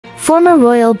former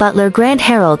royal butler Grant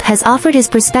Harold has offered his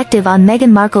perspective on Meghan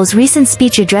Markle's recent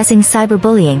speech addressing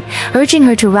cyberbullying, urging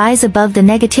her to rise above the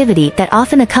negativity that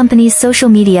often accompanies social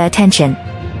media attention.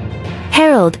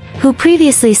 Harold, who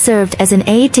previously served as an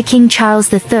aide to King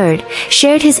Charles III,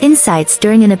 shared his insights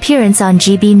during an appearance on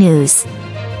GB News.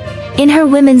 In her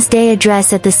Women's Day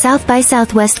address at the South by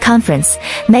Southwest conference,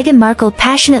 Meghan Markle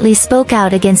passionately spoke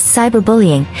out against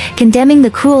cyberbullying, condemning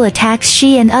the cruel attacks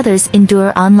she and others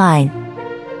endure online.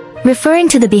 Referring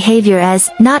to the behavior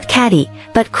as not catty,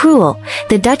 but cruel,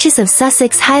 the Duchess of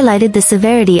Sussex highlighted the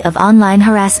severity of online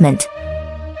harassment.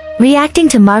 Reacting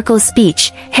to Markle's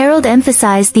speech, Harold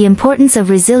emphasized the importance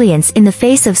of resilience in the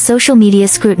face of social media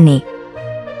scrutiny.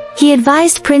 He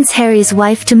advised Prince Harry's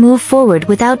wife to move forward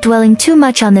without dwelling too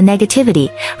much on the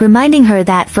negativity, reminding her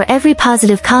that for every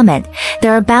positive comment,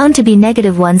 there are bound to be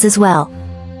negative ones as well.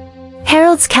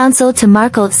 Harold's counsel to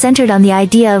Markle centered on the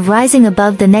idea of rising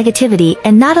above the negativity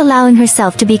and not allowing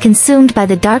herself to be consumed by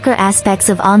the darker aspects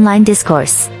of online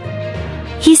discourse.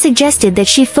 He suggested that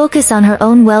she focus on her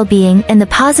own well-being and the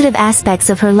positive aspects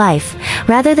of her life,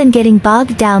 rather than getting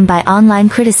bogged down by online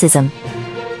criticism.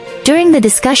 During the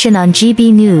discussion on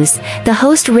GB News, the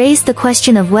host raised the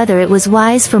question of whether it was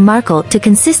wise for Markle to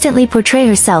consistently portray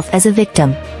herself as a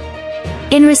victim.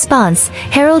 In response,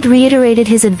 Harold reiterated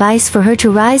his advice for her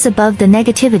to rise above the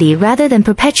negativity rather than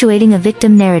perpetuating a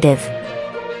victim narrative.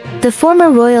 The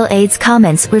former royal aide's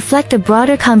comments reflect a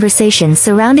broader conversation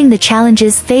surrounding the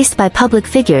challenges faced by public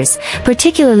figures,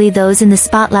 particularly those in the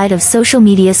spotlight of social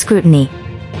media scrutiny.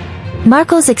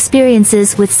 Markle's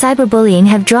experiences with cyberbullying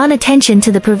have drawn attention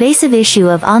to the pervasive issue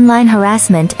of online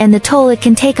harassment and the toll it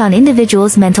can take on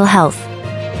individuals' mental health.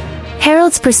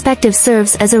 Harold's perspective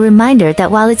serves as a reminder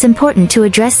that while it's important to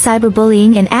address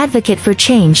cyberbullying and advocate for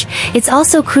change, it's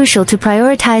also crucial to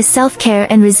prioritize self-care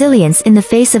and resilience in the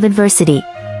face of adversity.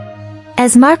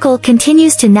 As Markle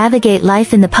continues to navigate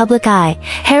life in the public eye,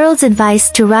 Harold's advice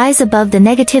to rise above the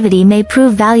negativity may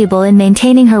prove valuable in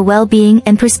maintaining her well-being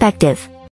and perspective.